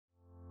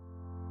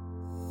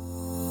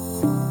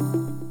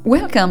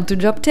Welcome to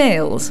Job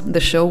Tales, the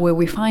show where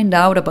we find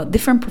out about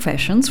different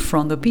professions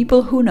from the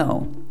people who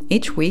know.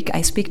 Each week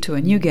I speak to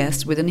a new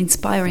guest with an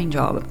inspiring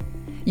job.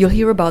 You'll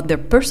hear about their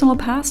personal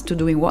path to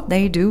doing what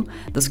they do,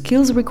 the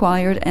skills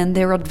required, and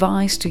their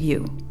advice to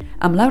you.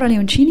 I'm Laura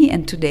Leoncini,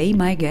 and today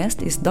my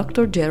guest is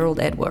Dr. Gerald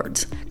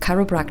Edwards,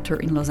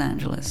 chiropractor in Los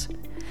Angeles.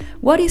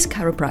 What is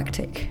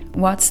chiropractic?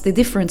 What's the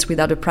difference with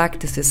other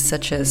practices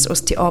such as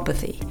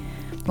osteopathy?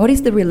 What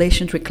is the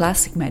relation with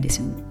classic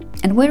medicine?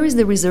 And where is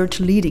the research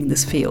leading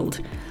this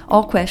field?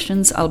 All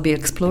questions I'll be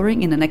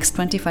exploring in the next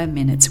 25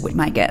 minutes with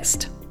my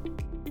guest.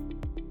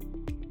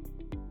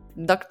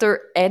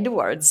 Dr.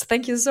 Edwards,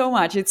 thank you so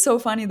much. It's so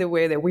funny the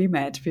way that we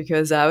met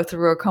because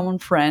through a common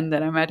friend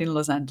that I met in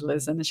Los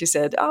Angeles, and she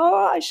said,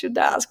 I should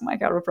ask my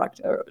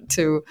chiropractor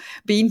to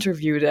be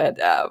interviewed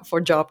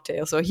for Job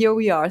Tale. So here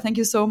we are. Thank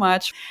you so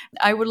much.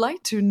 I would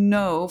like to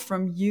know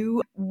from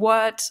you,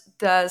 what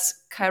does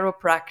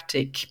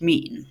chiropractic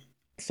mean?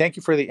 Thank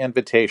you for the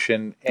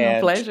invitation,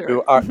 and pleasure.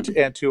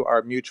 to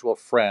our mutual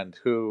friend,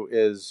 who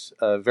is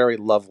a very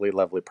lovely,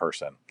 lovely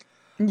person.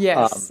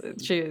 Yes,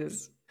 she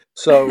is.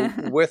 So,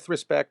 with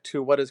respect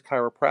to what is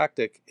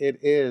chiropractic, it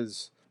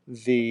is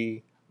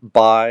the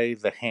by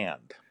the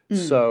hand.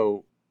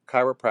 So,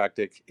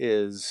 chiropractic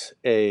is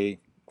a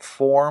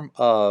form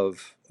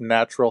of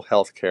natural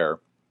health care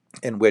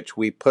in which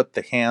we put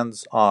the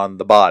hands on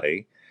the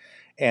body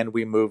and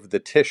we move the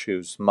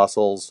tissues,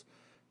 muscles,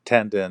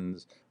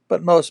 tendons.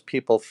 But most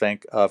people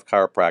think of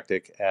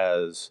chiropractic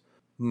as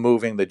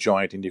moving the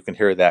joint, and you can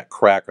hear that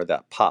crack or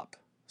that pop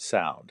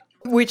sound.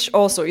 Which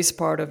also is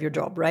part of your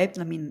job, right?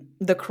 I mean,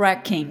 the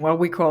cracking, what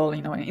we call,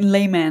 in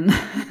layman,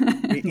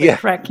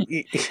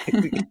 cracking.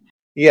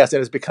 Yes,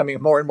 and it's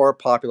becoming more and more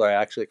popular. I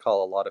actually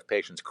call a lot of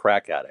patients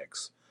crack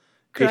addicts.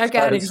 Crack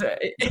addicts.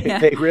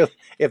 Yeah.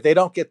 If they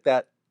don't get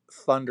that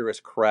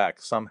thunderous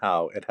crack,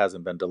 somehow it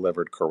hasn't been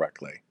delivered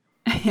correctly.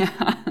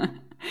 Yeah.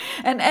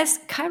 And has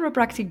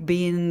chiropractic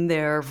been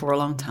there for a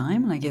long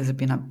time? Like, has it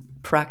been a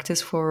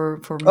practice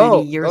for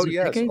many years?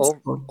 Yes, decades?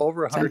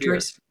 over 100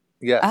 years.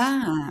 Yes.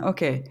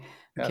 Okay.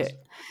 Yes. Okay.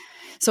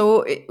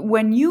 So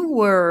when you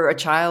were a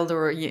child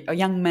or a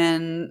young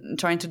man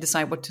trying to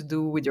decide what to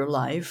do with your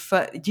life,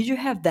 did you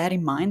have that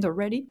in mind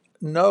already?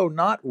 No,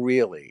 not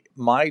really.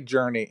 My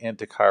journey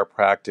into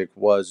chiropractic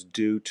was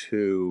due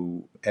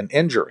to an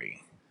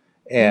injury.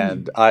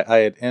 And I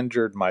had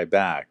injured my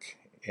back,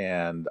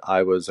 and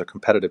I was a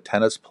competitive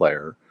tennis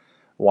player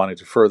wanting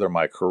to further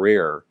my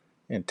career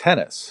in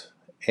tennis.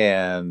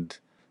 And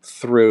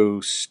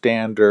through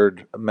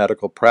standard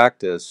medical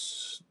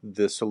practice,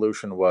 the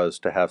solution was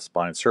to have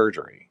spine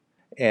surgery.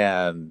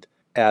 And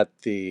at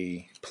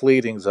the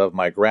pleadings of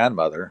my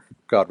grandmother,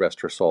 God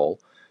rest her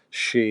soul,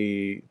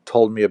 she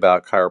told me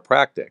about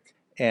chiropractic.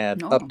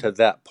 And up to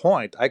that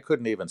point, I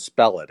couldn't even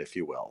spell it, if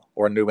you will,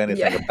 or knew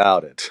anything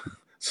about it.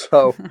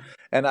 So,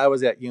 and I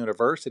was at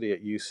university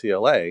at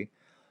UCLA,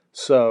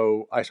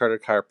 so I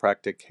started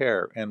chiropractic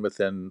care, and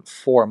within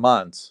 4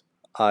 months,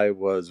 I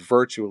was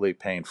virtually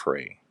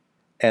pain-free.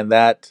 And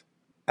that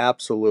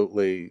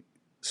absolutely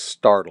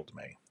startled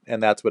me.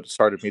 And that's what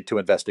started me to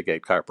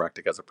investigate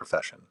chiropractic as a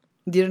profession.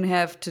 Didn't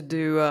have to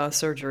do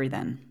surgery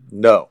then?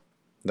 No,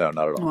 not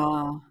at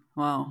all.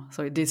 Wow.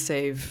 So it did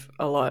save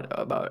a lot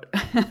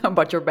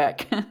about your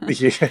back.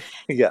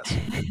 Yes.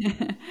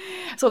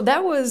 So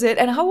that was it.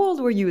 And how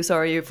old were you?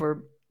 Sorry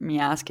for me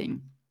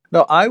asking.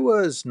 No, I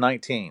was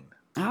 19.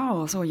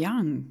 Oh, so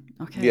young.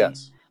 Okay.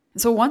 Yes.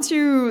 So once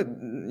you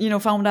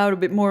found out a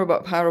bit more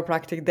about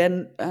chiropractic,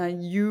 then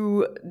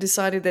you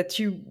decided that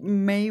you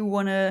may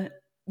want to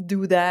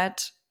do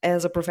that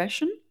as a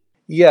profession?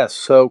 Yes.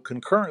 So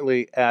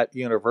concurrently at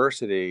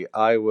university,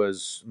 I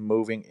was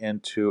moving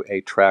into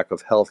a track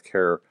of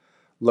healthcare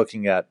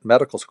looking at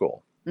medical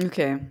school.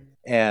 Okay.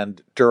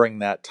 And during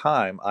that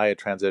time, I had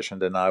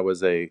transitioned and I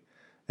was an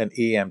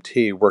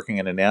EMT working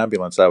in an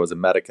ambulance. I was a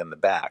medic in the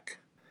back.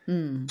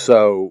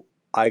 So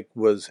I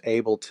was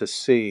able to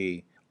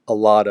see a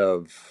lot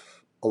of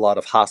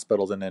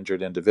hospitals and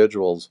injured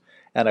individuals,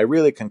 and I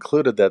really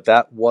concluded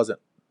that wasn't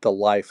the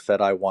life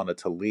that I wanted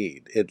to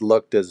lead. It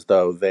looked as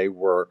though they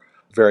were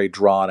very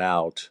drawn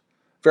out,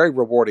 very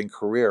rewarding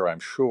career, I'm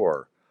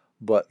sure,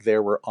 but they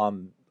were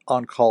on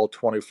call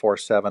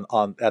 24/7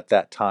 on at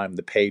that time,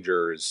 the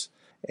pagers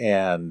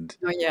and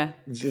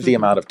the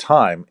amount of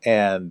time.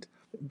 And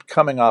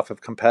coming off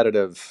of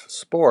competitive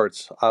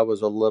sports, I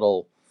was a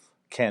little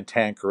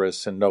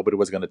cantankerous and nobody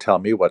was going to tell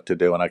me what to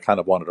do, and I kind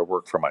of wanted to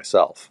work for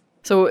myself.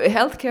 So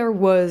healthcare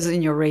was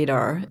in your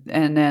radar,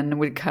 and then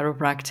with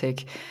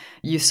chiropractic,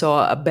 you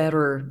saw a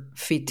better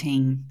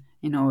fitting,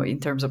 in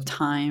terms of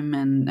time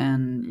and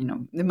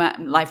the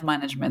life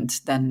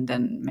management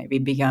than maybe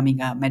becoming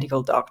a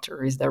medical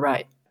doctor. Is that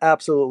right?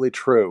 Absolutely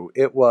true.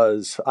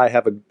 I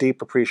have a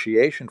deep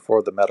appreciation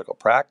for the medical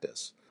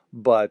practice,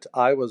 but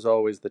I was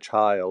always the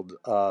child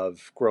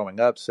of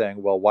growing up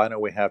saying, well, why don't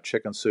we have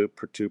chicken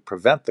soup to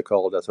prevent the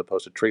cold as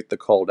opposed to treat the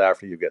cold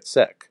after you get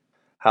sick?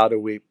 How do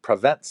we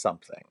prevent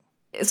something?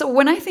 So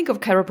when I think of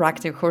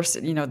chiropractic, of course,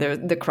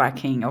 the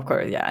cracking, of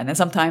course, yeah, and then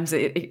sometimes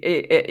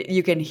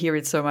you can hear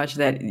it so much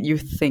that you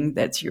think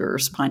that your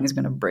spine is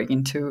going to break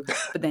in two,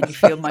 but then you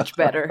feel much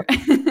better.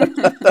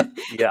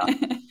 Yeah.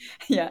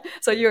 Yeah,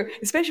 so you're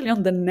especially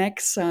on the neck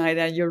side,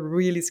 and you're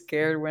really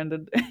scared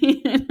when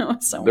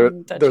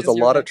someone There's a touches your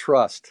lot of neck.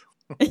 trust.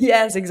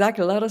 Yes,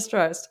 exactly. A lot of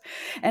stress.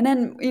 And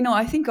then,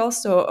 I think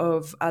also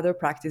of other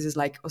practices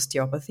like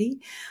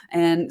osteopathy.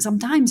 And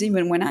sometimes,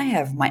 even when I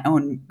have my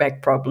own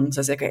back problems,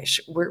 I say, okay,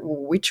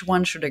 which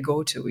one should I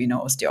go to,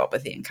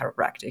 osteopathy and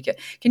chiropractic?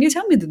 Can you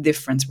tell me the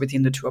difference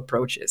between the two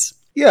approaches?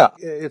 Yeah,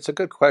 it's a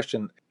good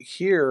question.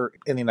 Here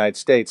in the United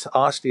States,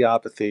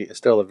 osteopathy is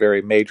still a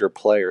very major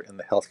player in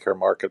the healthcare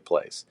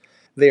marketplace.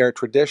 They are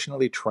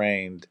traditionally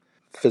trained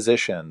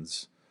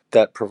physicians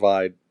that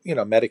provide,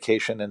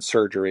 medication and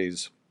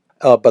surgeries,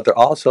 but they're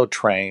also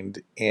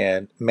trained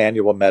in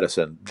manual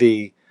medicine,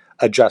 the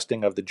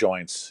adjusting of the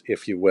joints,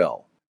 if you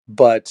will.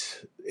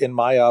 But in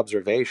my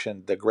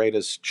observation, the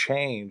greatest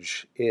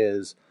change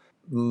is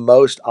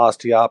most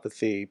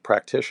osteopathy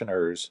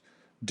practitioners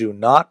do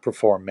not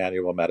perform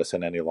manual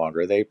medicine any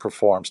longer. They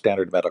perform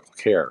standard medical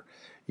care.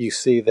 You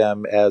see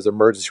them as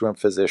emergency room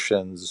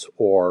physicians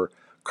or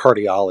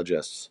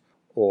cardiologists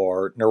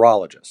or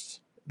neurologists.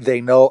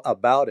 They know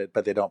about it,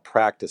 but they don't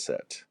practice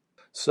it.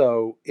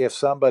 So if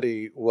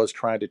somebody was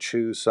trying to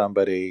choose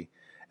somebody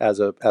as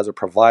a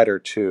provider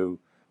to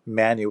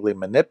manually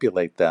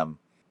manipulate them,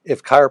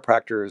 if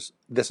chiropractors,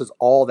 this is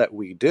all that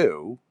we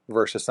do,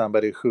 versus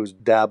somebody who's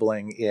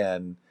dabbling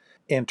in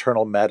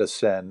internal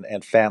medicine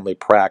and family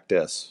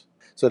practice.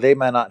 So they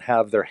may not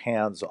have their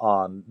hands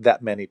on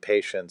that many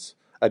patients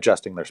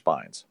adjusting their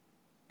spines.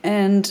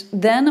 And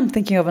then I'm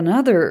thinking of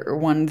another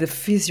one, the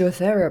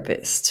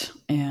physiotherapist,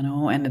 and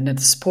then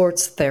the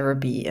sports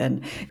therapy.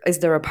 And is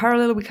there a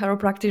parallel with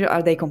chiropractic?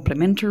 Are they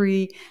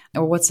complementary,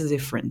 or what's the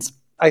difference?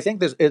 I think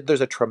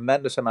there's a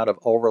tremendous amount of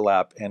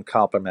overlap and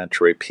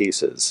complementary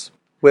pieces.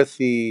 With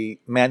the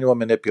manual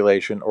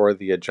manipulation or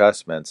the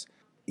adjustments,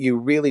 you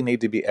really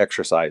need to be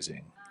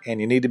exercising and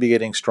you need to be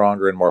getting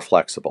stronger and more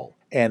flexible.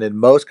 And in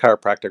most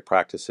chiropractic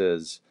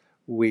practices,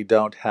 we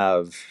don't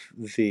have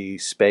the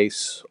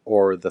space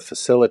or the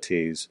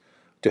facilities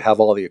to have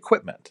all the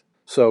equipment.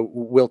 So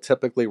we'll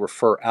typically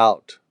refer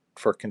out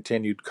for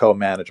continued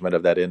co-management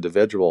of that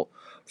individual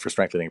for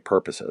strengthening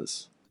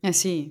purposes. I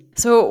see.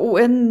 So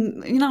when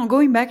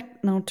going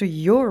back now to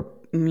your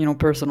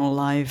personal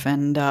life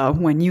and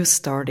when you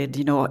started,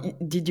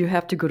 did you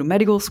have to go to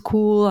medical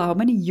school? How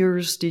many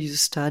years did you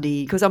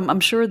study? Because I'm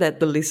sure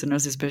that the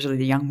listeners, especially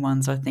the young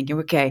ones, are thinking,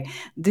 okay,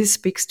 this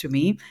speaks to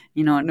me.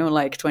 No,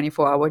 like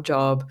 24-hour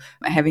job,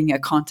 having a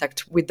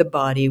contact with the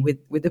body, with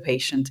the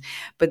patient.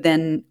 But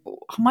then,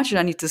 how much do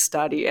I need to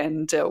study,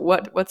 and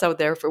what's out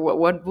there for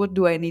what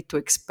do I need to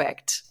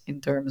expect in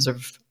terms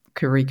of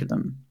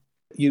curriculum?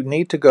 You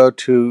need to go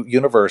to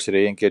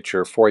university and get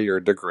your 4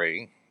 year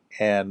degree.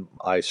 And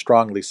I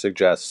strongly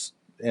suggest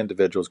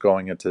individuals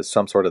going into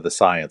some sort of the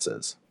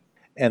sciences.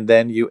 And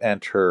then you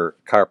enter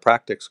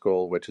chiropractic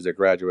school, which is a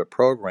graduate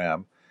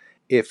program.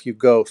 If you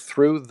go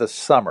through the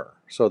summer,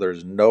 so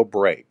there's no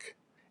break,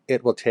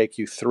 it will take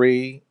you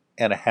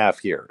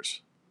 3.5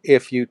 years.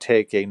 If you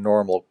take a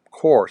normal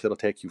course, it'll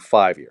take you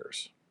 5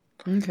 years.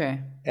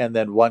 Okay. And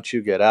then once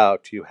you get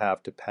out, you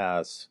have to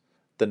pass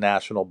the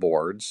national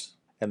boards.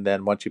 And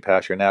then once you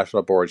pass your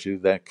national boards, you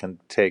then can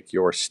take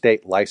your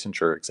state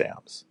licensure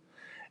exams.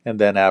 And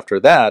then after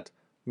that,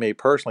 me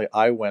personally,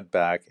 I went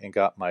back and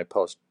got my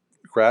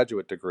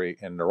postgraduate degree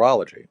in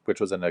neurology, which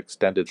was an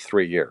extended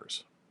 3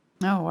 years.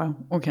 Oh, wow.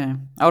 Okay.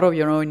 Out of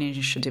your own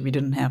initiative, you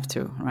didn't have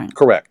to, right?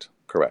 Correct,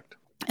 correct.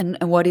 And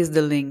what is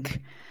the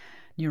link,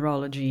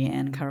 neurology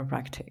and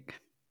chiropractic,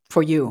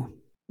 for you?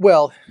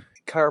 Well,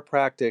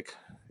 chiropractic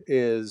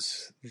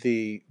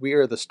we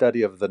are the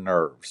study of the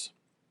nerves.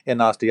 In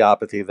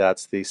osteopathy,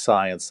 that's the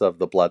science of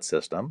the blood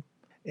system.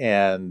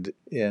 And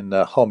in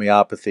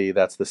homeopathy,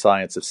 that's the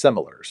science of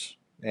similars.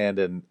 And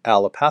in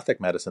allopathic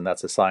medicine,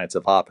 that's the science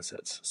of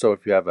opposites. So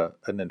if you have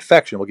an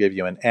infection, we'll give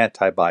you an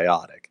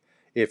antibiotic.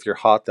 If you're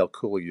hot, they'll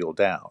cool you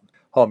down.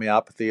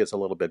 Homeopathy is a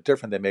little bit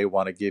different. They may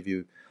want to give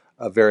you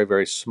a very,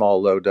 very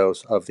small, low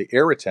dose of the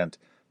irritant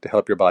to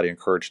help your body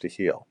encourage to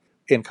heal.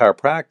 In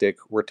chiropractic,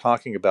 we're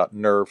talking about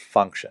nerve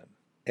function.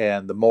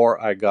 And the more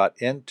I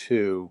got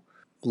into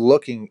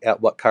looking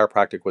at what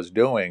chiropractic was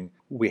doing,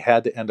 we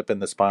had to end up in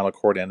the spinal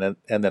cord and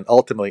then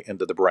ultimately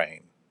into the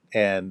brain.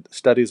 And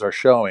studies are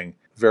showing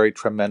very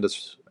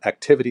tremendous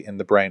activity in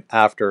the brain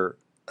after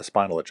a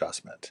spinal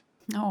adjustment.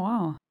 Oh,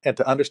 wow. And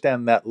to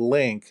understand that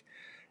link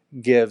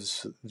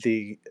gives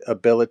the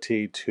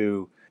ability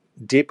to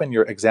deepen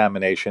your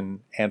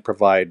examination and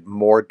provide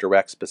more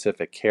direct,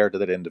 specific care to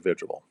that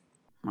individual.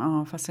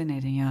 Oh,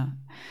 fascinating. Yeah.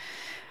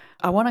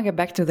 I want to get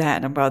back to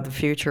that about the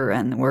future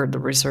and where the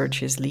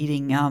research is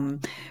leading.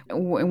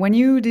 When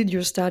you did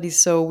your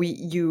studies, so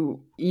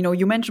you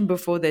mentioned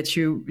before that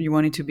you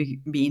wanted to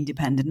be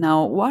independent.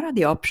 Now, what are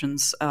the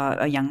options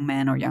a young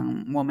man or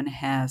young woman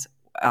has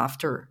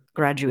after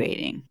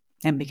graduating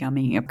and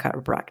becoming a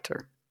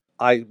chiropractor?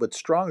 I would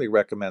strongly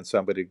recommend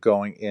somebody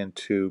going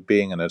into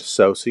being an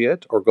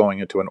associate or going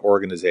into an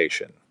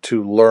organization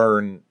to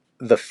learn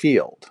the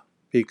field,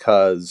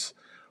 because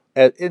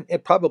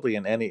probably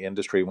in any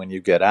industry, when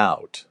you get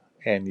out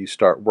and you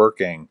start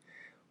working,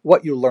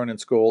 what you learn in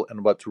school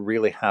and what's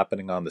really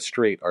happening on the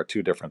street are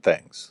two different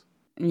things.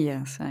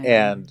 Yes, I agree.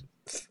 And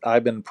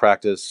I've been in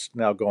practice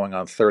now going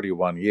on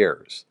 31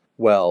 years.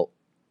 Well,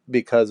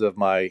 because of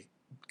my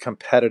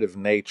competitive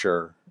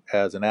nature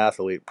as an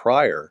athlete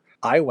prior,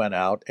 I went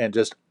out and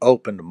just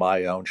opened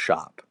my own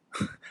shop.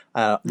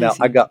 I Now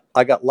see.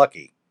 I got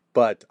lucky,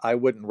 but I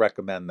wouldn't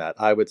recommend that.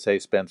 I would say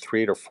spend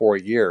 3 to 4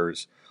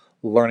 years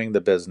learning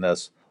the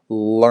business,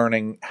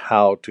 learning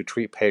how to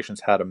treat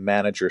patients, how to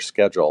manage your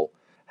schedule,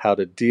 how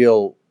to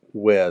deal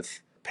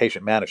with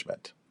patient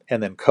management,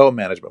 and then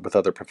co-management with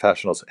other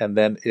professionals. And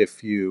then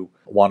if you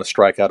want to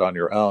strike out on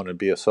your own and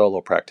be a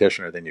solo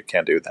practitioner, then you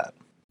can do that.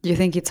 Do you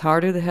think it's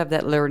harder to have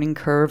that learning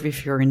curve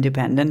if you're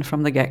independent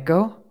from the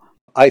get-go?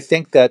 I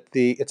think that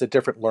it's a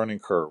different learning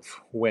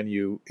curve.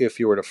 If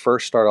you were to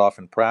first start off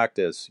in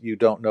practice, you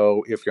don't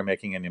know if you're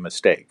making any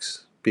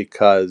mistakes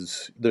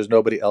because there's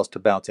nobody else to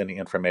bounce any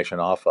information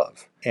off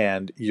of,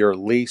 and your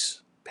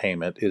lease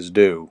payment is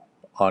due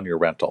on your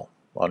rental,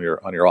 on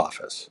your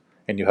office,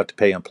 and you have to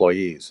pay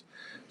employees.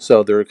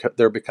 So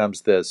there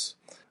becomes this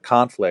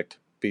conflict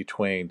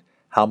between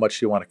how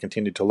much you want to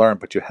continue to learn,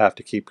 but you have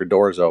to keep your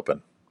doors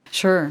open.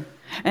 Sure.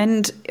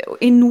 And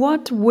in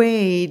what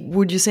way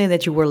would you say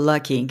that you were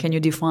lucky? Can you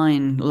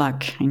define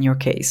luck in your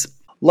case?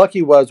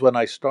 Lucky was when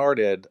I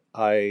started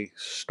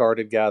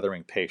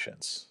gathering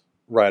patients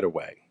right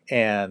away.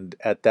 And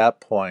at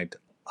that point,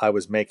 I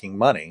was making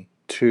money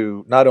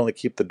to not only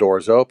keep the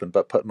doors open,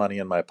 but put money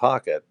in my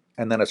pocket.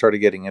 And then I started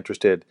getting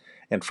interested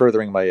in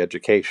furthering my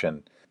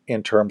education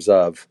in terms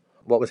of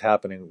what was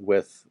happening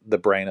with the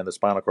brain and the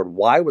spinal cord.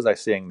 Why was I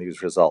seeing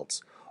these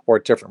results or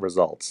different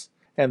results?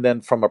 And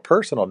then from a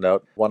personal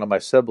note, one of my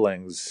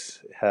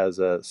siblings has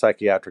a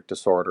psychiatric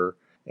disorder,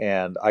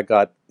 and I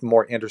got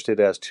more interested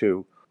as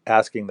to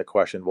asking the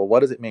question, well, what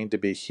does it mean to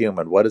be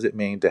human? What does it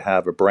mean to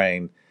have a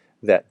brain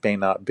that may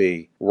not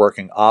be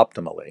working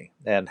optimally?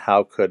 And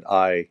how could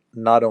I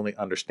not only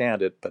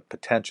understand it, but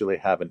potentially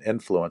have an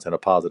influence in a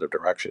positive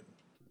direction?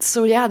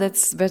 So yeah,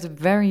 that's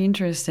very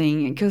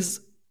interesting because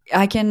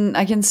I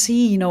can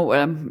see,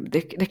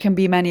 there can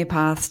be many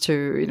paths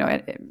to,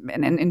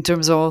 and in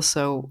terms of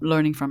also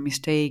learning from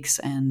mistakes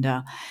and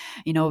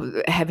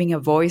having a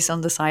voice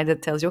on the side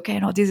that tells you, okay,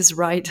 no, this is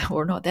right,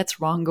 or no, that's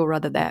wrong, go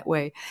rather that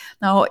way.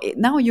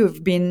 Now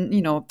you've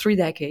been 3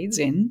 decades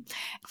in.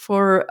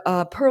 For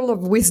a pearl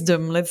of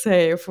wisdom, let's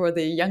say, for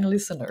the young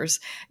listeners,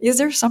 is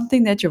there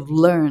something that you've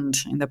learned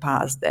in the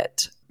past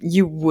that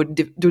you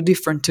would do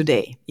different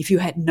today if you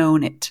had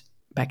known it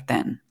back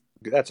then?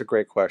 That's a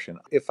great question.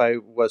 If I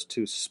was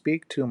to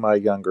speak to my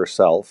younger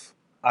self,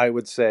 I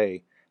would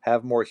say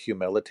have more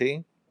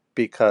humility,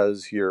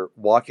 because you're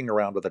walking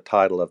around with the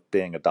title of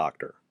being a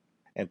doctor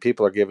and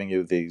people are giving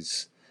you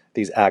these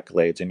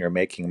accolades and you're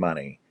making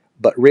money.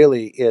 But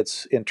really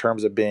it's in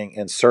terms of being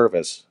in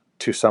service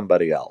to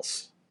somebody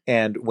else.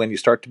 And when you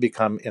start to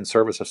become in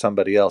service of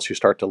somebody else, you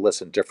start to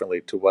listen differently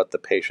to what the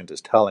patient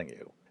is telling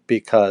you,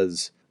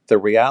 because the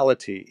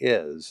reality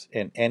is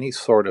in any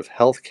sort of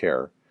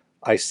healthcare,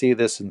 I see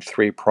this in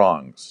three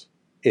prongs.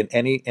 In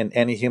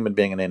any human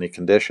being in any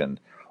condition,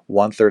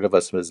 1/3 of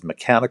us is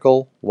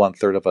mechanical,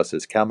 1/3 of us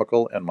is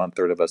chemical, and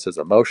 1/3 of us is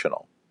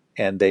emotional.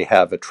 And they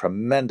have a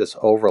tremendous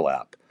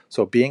overlap.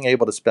 So being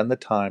able to spend the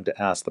time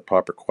to ask the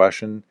proper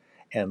question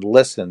and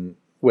listen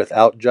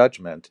without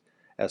judgment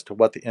as to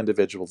what the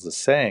individual is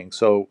saying,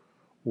 so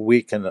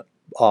we can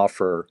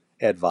offer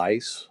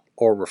advice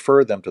or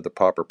refer them to the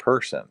proper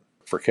person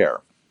for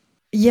care.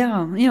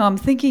 Yeah, I'm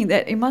thinking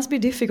that it must be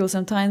difficult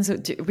sometimes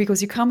because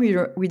you come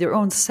with your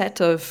own set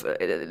of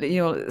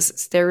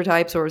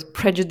stereotypes or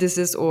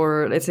prejudices,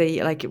 or let's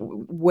say like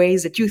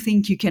ways that you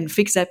think you can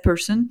fix that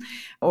person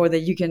or that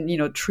you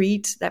can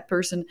treat that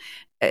person.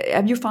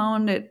 Have you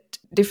found it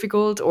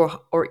difficult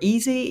or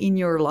easy in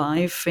your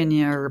life, in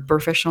your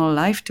professional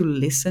life, to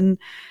listen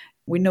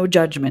with no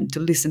judgment, to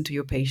listen to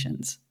your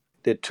patients?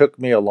 It took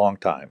me a long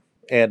time,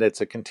 and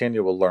it's a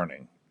continual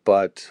learning.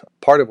 But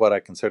part of what I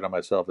consider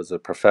myself as a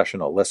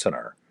professional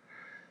listener,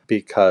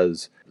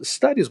 because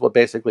studies will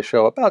basically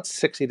show about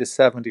 60 to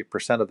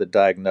 70% of the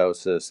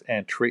diagnosis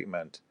and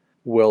treatment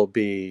will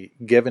be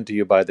given to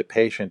you by the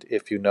patient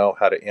if you know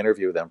how to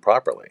interview them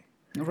properly.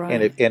 And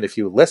Right. if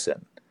you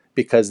listen,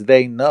 because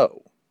they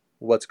know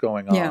what's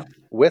going Yeah. on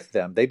with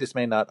them. They just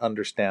may not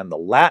understand the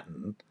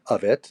Latin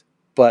of it,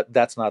 but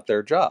that's not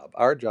their job.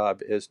 Our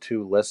job is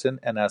to listen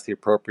and ask the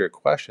appropriate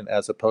question,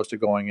 as opposed to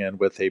going in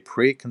with a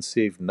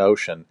preconceived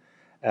notion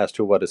as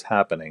to what is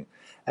happening.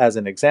 As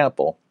an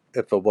example,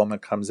 if a woman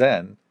comes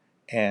in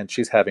and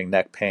she's having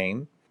neck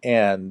pain,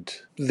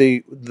 and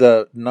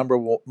the number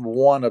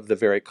one of the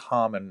very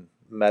common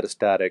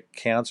metastatic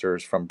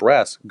cancers from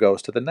breast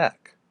goes to the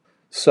neck.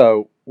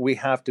 So we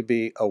have to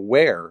be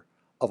aware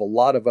of a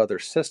lot of other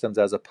systems,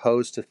 as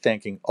opposed to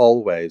thinking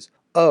always,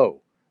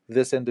 oh,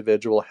 this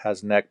individual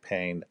has neck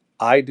pain,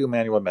 I do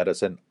manual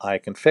medicine, I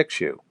can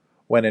fix you.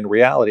 When in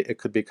reality, it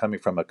could be coming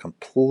from a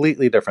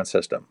completely different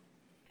system.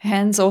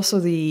 Hence, also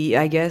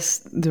I guess,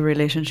 the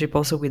relationship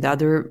also with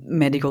other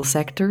medical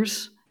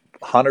sectors.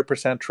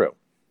 100% true.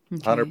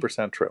 Okay.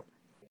 100% true.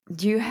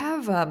 Do you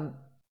have,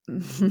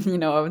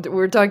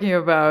 we're talking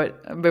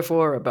about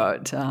before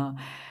about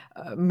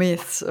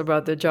myths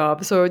about the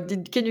job. So,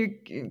 can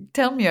you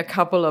tell me a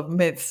couple of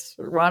myths,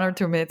 one or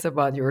two myths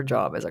about your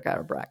job as a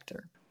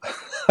chiropractor?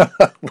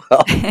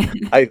 Well,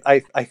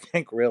 I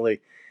think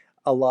really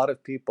a lot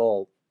of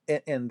people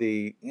in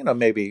the,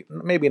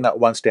 maybe not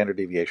one standard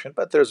deviation,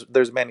 but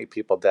there's many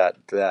people that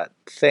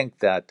think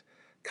that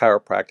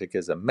chiropractic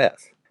is a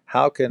myth.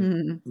 How can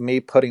Mhm.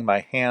 me putting my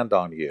hand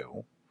on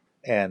you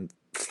and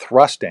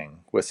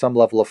thrusting with some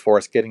level of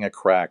force, getting a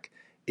crack,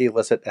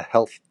 elicit a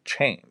health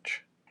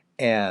change?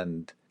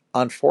 And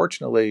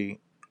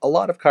unfortunately, a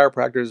lot of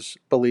chiropractors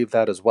believe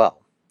that as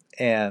well,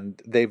 and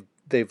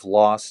they've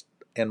lost,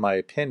 in my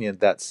opinion,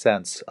 that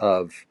sense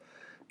of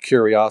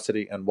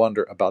curiosity and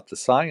wonder about the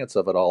science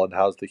of it all and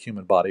how the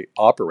human body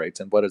operates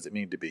and what does it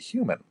mean to be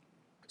human.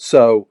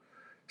 So,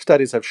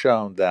 studies have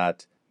shown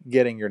that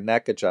getting your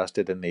neck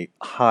adjusted in the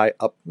high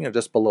up,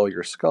 just below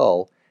your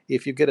skull,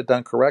 if you get it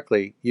done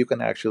correctly, you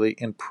can actually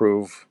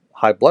improve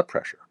high blood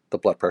pressure. The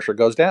blood pressure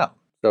goes down.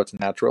 So it's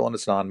natural and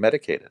it's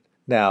non-medicated.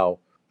 Now,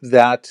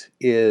 that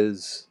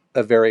is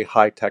a very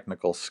high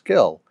technical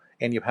skill,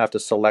 and you have to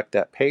select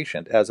that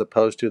patient, as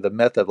opposed to the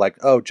myth of like,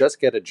 oh,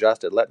 just get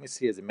adjusted. Let me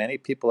see as many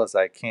people as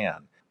I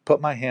can. Put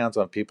my hands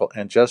on people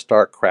and just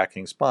start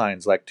cracking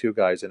spines like two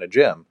guys in a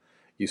gym.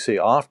 You see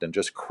often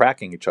just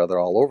cracking each other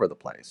all over the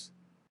place.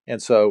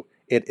 And so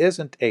it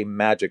isn't a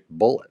magic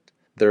bullet.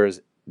 There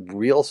is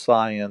real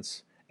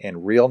science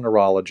and real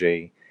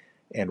neurology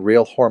and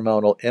real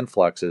hormonal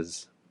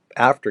influxes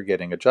after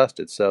getting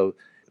adjusted. So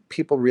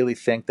people really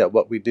think that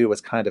what we do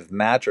is kind of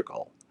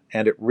magical,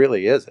 and it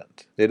really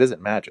isn't. It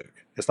isn't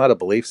magic. It's not a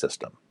belief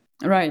system.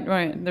 Right,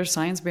 right. There's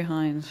science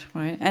behind,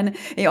 right? And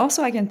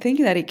also, I can think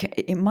that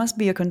it must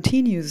be a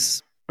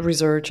continuous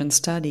research and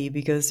study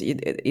because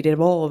it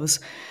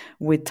evolves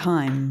with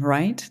time,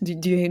 right?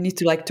 Do you need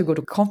to like to go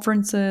to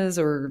conferences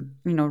or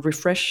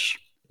refresh,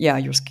 yeah,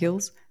 your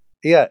skills?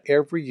 Yeah,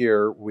 every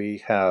year we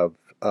have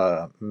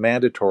a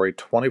mandatory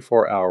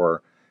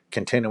 24-hour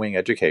continuing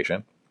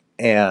education,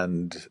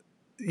 and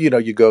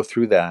you go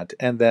through that,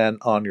 and then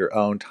on your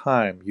own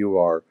time you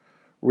are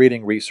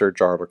reading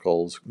research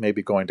articles,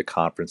 maybe going to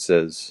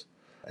conferences,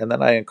 and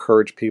then I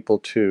encourage people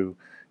to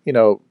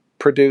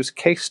produce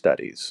case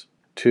studies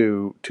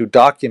to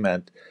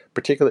document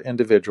particular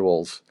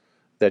individuals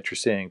that you're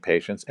seeing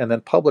patients, and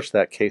then publish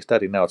that case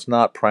study. Now, it's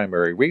not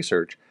primary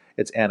research,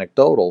 it's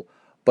anecdotal,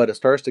 but it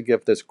starts to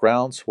give this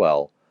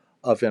groundswell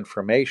of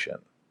information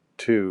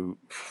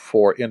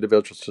for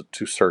individuals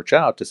to search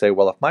out, to say,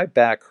 well, if my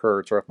back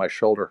hurts or if my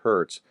shoulder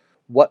hurts,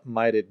 what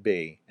might it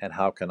be and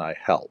how can I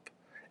help?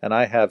 And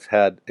I have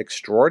had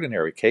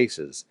extraordinary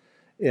cases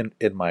in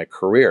my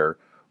career,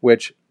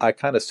 which I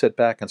kind of sit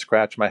back and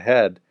scratch my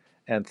head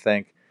and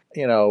think,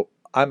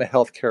 I'm a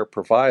healthcare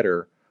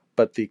provider,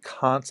 but the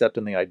concept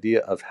and the idea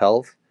of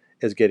health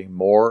is getting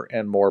more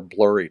and more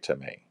blurry to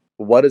me.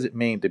 What does it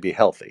mean to be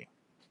healthy?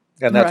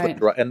 And Right.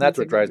 that's That's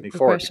a what drives me good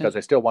forward, question. because I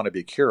still want to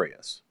be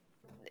curious.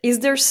 Is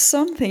there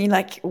something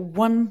like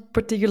one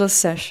particular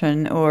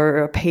session or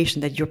a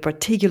patient that you're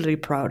particularly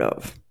proud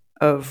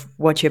of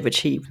what you've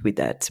achieved with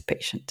that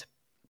patient?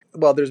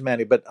 Well, there's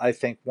many, but I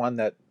think one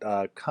that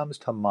comes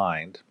to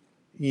mind.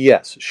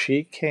 Yes,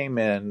 she came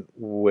in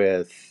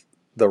with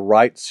the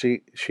right.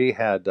 She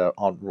had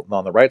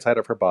on the right side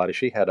of her body.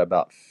 She had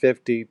about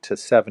 50 to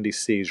 70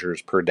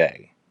 seizures per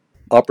day.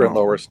 Oh, Upper and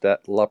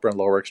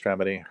lower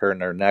extremity.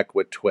 Her neck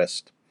would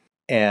twist,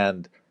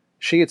 and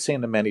she had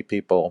seen many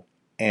people.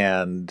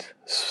 And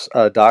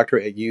a doctor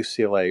at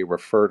UCLA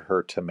referred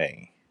her to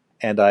me,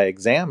 and I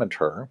examined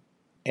her,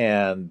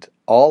 and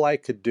all I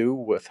could do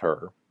with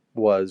her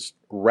was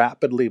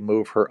rapidly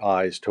move her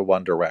eyes to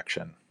one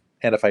direction.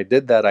 And if I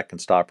did that, I can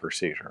stop her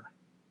seizure.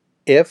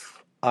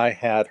 If I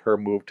had her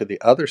move to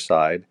the other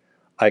side,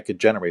 I could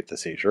generate the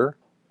seizure.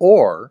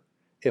 Or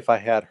if I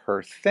had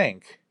her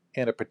think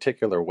in a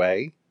particular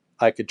way,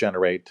 I could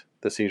generate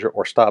the seizure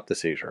or stop the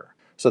seizure.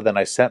 So then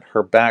I sent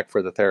her back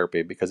for the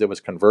therapy because it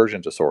was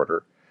conversion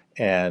disorder.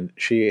 And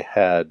she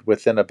had,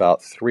 within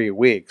about 3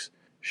 weeks,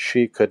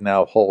 she could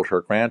now hold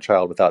her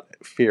grandchild without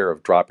fear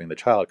of dropping the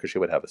child because she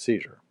would have a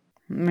seizure.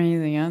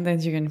 amazing, huh?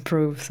 That you can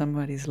improve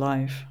somebody's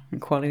life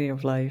and quality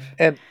of life.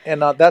 And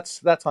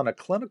that's on a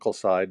clinical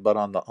side, but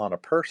on a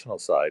personal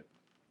side,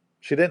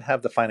 she didn't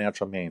have the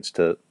financial means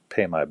to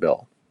pay my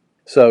bill.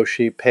 So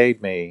she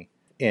paid me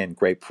in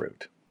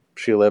grapefruit.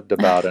 She lived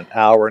about an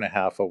hour and a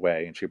half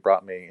away, and she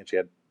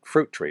had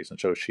fruit trees, and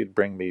so she'd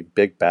bring me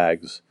big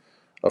bags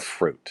of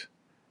fruit.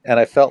 And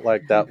I felt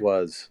like that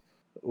was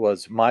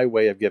my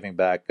way of giving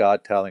back,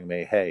 God telling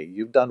me, "Hey,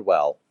 you've done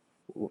well.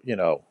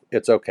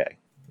 It's okay."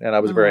 And I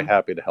was very Oh,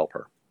 happy to help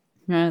her.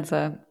 yeah, it's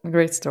a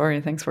great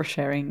story. Thanks for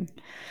sharing.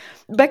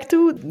 back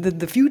to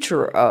the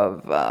future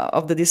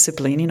of the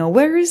discipline,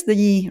 where is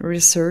the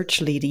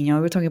research leading?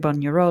 We're talking about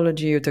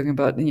neurology, you're talking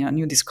about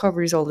new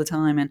discoveries all the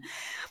time, and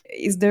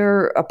is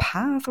there a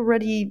path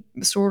already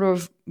sort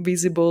of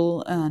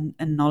visible and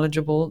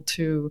knowledgeable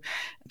to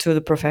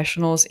the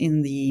professionals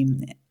in the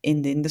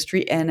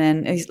industry? And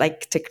then is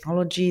like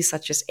technology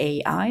such as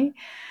AI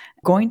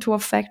going to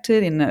affect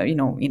it in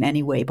in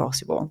any way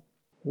possible?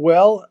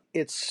 Well,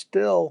 it's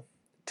still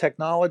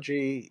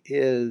technology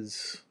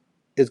is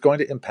going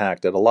to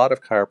impact it. A lot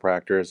of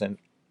chiropractors, and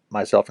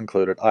myself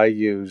included, I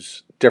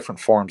use different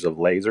forms of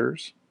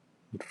lasers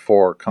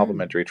for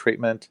complementary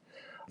treatment.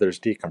 There's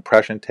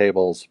decompression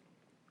tables.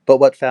 But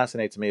what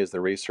fascinates me is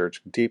the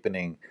research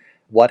deepening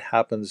what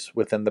happens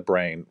within the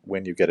brain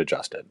when you get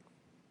adjusted.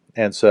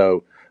 And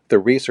so the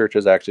research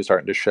is actually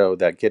starting to show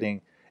that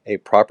getting a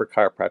proper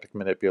chiropractic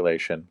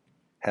manipulation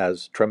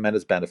has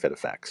tremendous benefit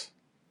effects.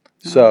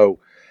 So,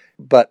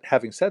 but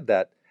having said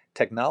that,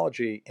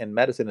 technology in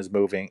medicine is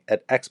moving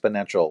at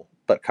exponential,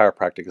 but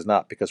chiropractic is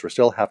not, because we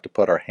still have to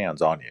put our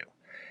hands on you.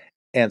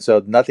 And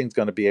so nothing's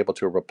going to be able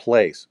to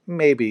replace,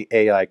 maybe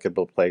AI could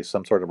replace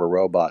some sort of a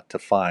robot to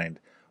find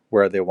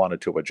where they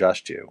wanted to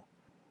adjust you.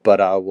 But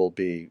I will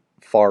be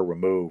far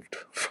removed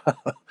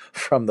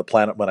from the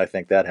planet when I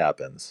think that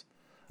happens.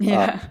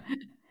 Yeah.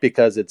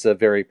 Because it's a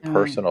very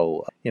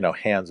personal,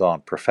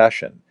 hands-on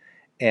profession.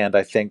 And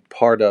I think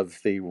part of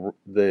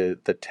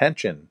the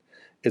tension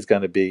is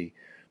going to be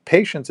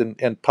patients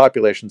and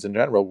populations in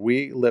general.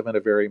 We live in a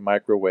very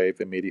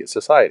microwave immediate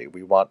society.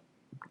 We want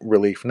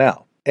relief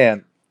now.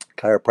 And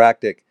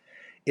chiropractic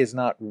is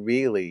not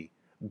really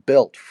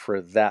built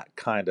for that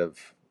kind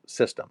of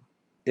system.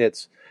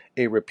 It's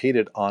a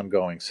repeated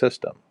ongoing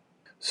system.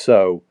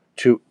 So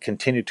to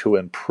continue to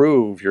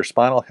improve your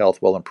spinal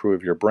health will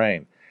improve your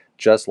brain.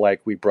 Just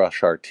like we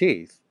brush our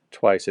teeth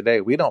twice a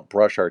day. We don't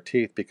brush our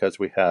teeth because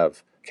we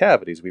have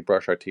cavities. We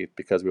brush our teeth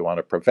because we want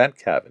to prevent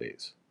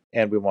cavities.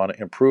 And we want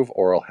to improve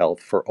oral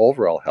health for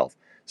overall health.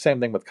 Same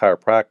thing with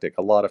chiropractic.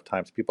 A lot of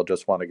times people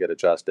just want to get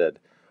adjusted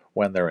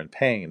when they're in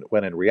pain,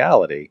 when in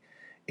reality,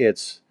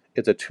 it's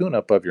a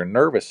tune-up of your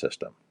nervous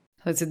system.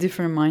 So it's a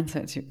different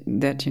mindset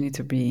that you need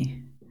to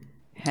be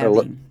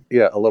having.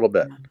 A little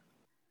bit.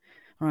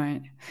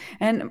 Right.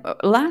 And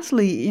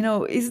lastly,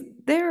 is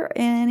there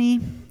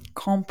any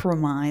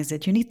compromise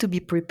that you need to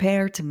be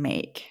prepared to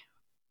make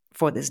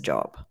for this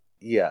job?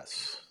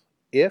 Yes.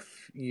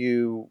 If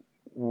you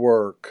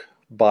work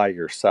by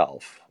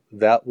yourself,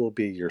 that will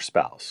be your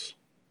spouse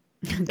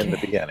in the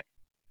beginning.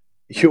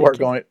 You are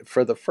going,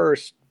 for the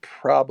first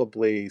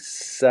probably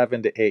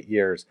 7 to 8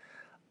 years,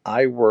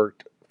 I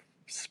worked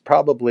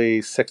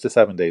probably 6 to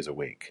 7 days a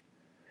week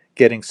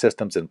getting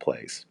systems in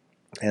place.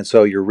 And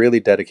so you're really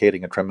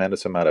dedicating a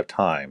tremendous amount of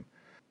time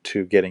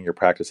to getting your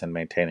practice and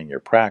maintaining your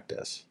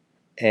practice.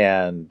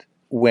 And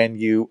when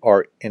you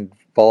are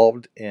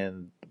involved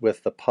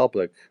with the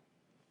public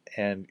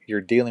and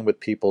you're dealing with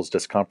people's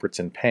discomforts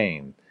and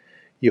pain,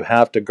 you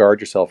have to guard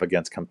yourself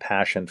against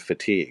compassion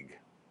fatigue.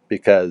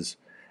 Because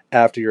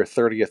after your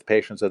 30th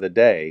patient of the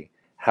day,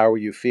 how are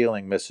you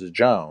feeling, Mrs.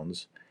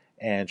 Jones?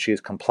 And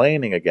she's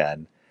complaining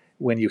again.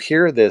 When you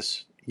hear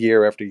this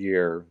year after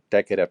year,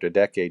 decade after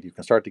decade, you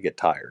can start to get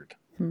tired.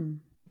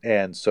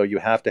 And so you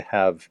have to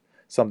have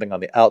something on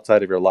the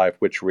outside of your life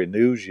which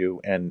renews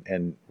you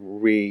and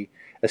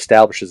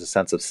re-establishes a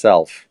sense of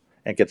self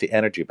and get the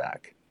energy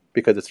back,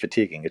 because it's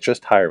fatiguing. It's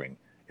just tiring.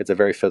 It's a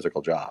very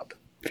physical job.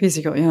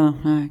 Physical, yeah,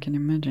 I can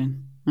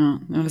imagine.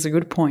 That's a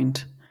good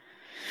point.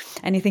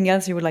 Anything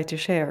else you would like to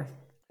share?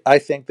 I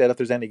think that if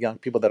there's any young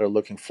people that are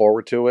looking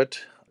forward to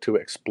it, to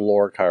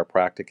explore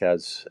chiropractic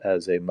as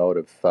a mode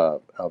of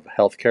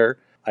healthcare,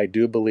 I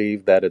do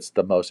believe that it's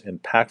the most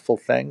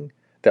impactful thing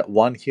that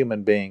one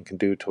human being can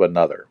do to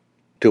another,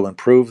 to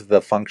improve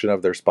the function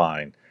of their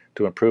spine,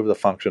 to improve the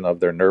function of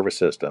their nervous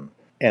system,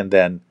 and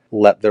then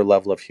let their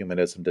level of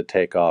humanism to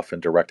take off and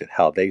direct it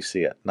how they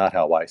see it, not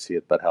how I see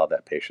it, but how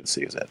that patient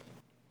sees it.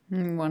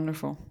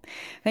 Wonderful.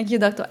 Thank you,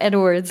 Dr.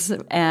 Edwards.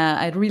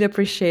 I really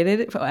appreciate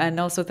it. And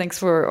also thanks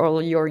for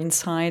all your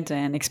insight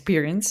and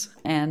experience.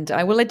 And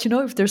I will let you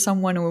know if there's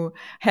someone who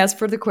has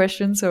further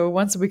questions or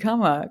wants to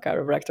become a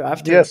chiropractor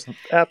after, yes,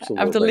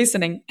 absolutely. After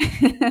listening.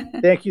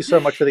 Thank you so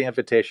much for the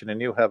invitation, and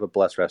you have a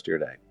blessed rest of your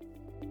day.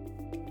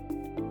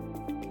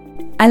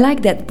 I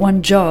like that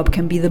one job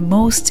can be the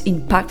most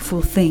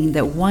impactful thing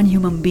that one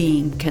human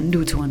being can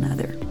do to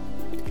another.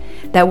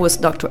 That was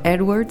Dr.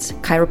 Edwards,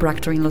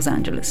 chiropractor in Los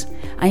Angeles.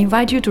 I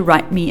invite you to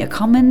write me a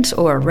comment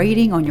or a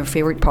rating on your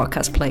favorite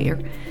podcast player.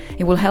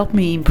 It will help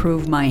me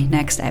improve my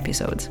next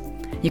episodes.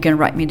 You can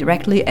write me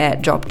directly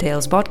at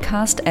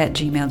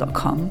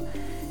jobtalespodcast@gmail.com.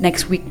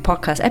 Next week's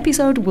podcast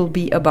episode will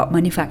be about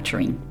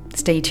manufacturing.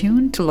 Stay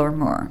tuned to learn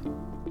more.